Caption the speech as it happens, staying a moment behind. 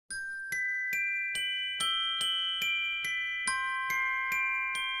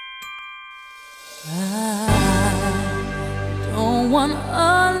I don't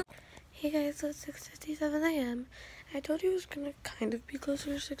wanna. Hey guys, so it's 6:57 a.m. I told you it was gonna kind of be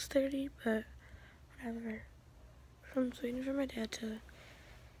closer to 6:30, but whatever. So I'm just waiting for my dad to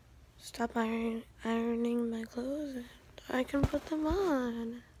stop ironing my clothes and I can put them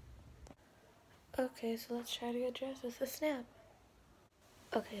on. Okay, so let's try to get dressed with a snap.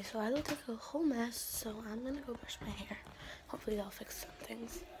 Okay, so I look like a whole mess, so I'm gonna go brush my hair. Hopefully that'll fix some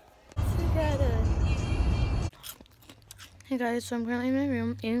things. Hey guys, so I'm currently in my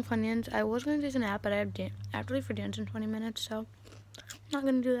room eating Funyuns. I was gonna take a nap, but I have to leave for dance in 20 minutes, so I'm not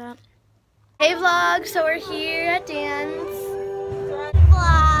gonna do that. Hey vlog, so we're here at dance.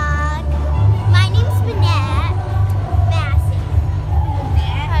 Vlog. My name's Manette Massey.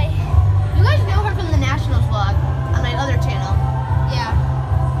 Hi. You guys know her from the Nationals vlog on my other channel. Yeah.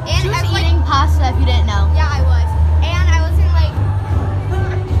 And she was eating pasta if you didn't know. Yeah, I was. And I was in like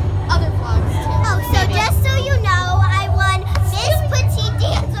other vlogs too. Oh, so maybe. Just so you know, I won Miss Petite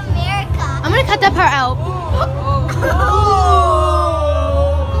Dance America. I'm gonna cut that part out.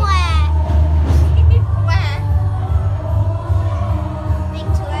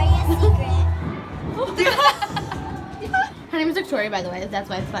 Her name is Victoria, by the way. That's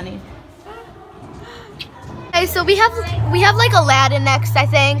why it's funny. Okay, so we have like Aladdin next, I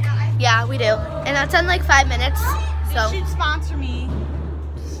think. Yeah, we do, and that's in like 5 minutes. So they should sponsor me.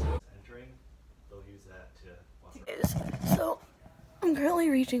 So I'm currently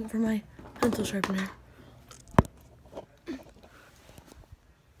reaching for my pencil sharpener.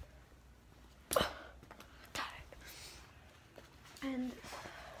 And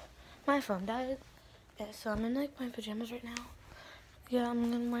my phone died. Yeah, so I'm in like my pajamas right now. Yeah,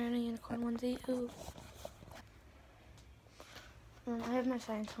 I'm wearing a unicorn onesie. Ooh. And I have my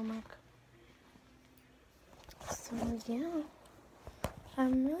science homework. So yeah,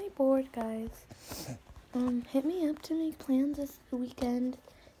 I'm really bored, guys. Hit me up to make plans this weekend.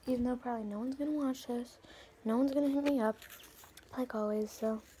 Even though probably no one's gonna watch this, no one's gonna hit me up, like always.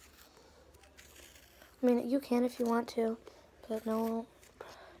 So I mean, you can if you want to, but no,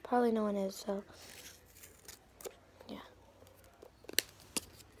 probably no one is. So.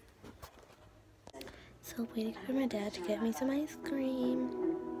 So waiting for my dad to get me some ice cream.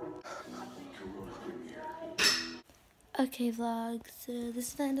 Okay, vlog. So this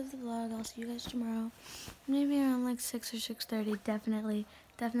is the end of the vlog. I'll see you guys tomorrow. Maybe around like 6 or 6:30. Definitely.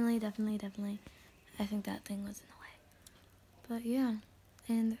 I think that thing was in the way. But yeah.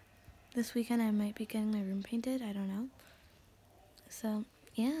 And this weekend I might be getting my room painted. I don't know. So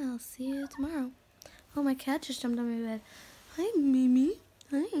yeah, I'll see you tomorrow. Oh, my cat just jumped on my bed. Hi, Mimi.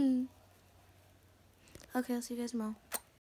 Hi. Okay, I'll see you guys tomorrow.